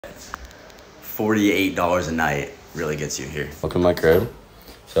$48 a night really gets you here. Welcome to my crib.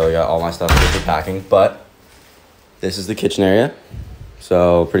 So I got all my stuff for packing, but this is the kitchen area.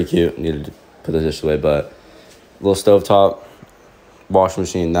 So pretty cute. Needed to put the dish away, but little stovetop, washing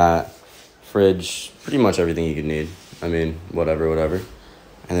machine, that, fridge, pretty much everything you could need. I mean, whatever. And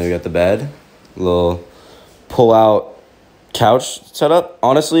then we got the bed, little pull-out couch setup.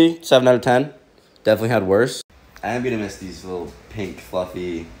 Honestly, 7 out of 10. Definitely had worse. I am gonna miss these little pink,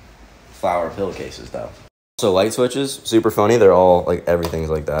 fluffy flower pillowcases though. So light switches, super funny. They're all like, everything's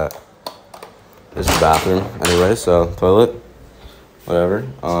like that. This is the bathroom anyway, so toilet, whatever.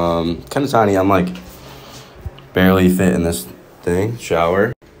 Kind of tiny. I'm like barely fit in this thing.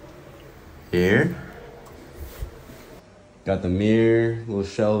 Shower here. Got the mirror, little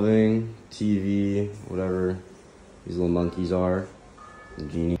shelving, TV, whatever these little monkeys are. The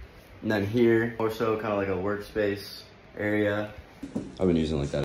genie. And then here, also kind of like a workspace area. I've been using like that.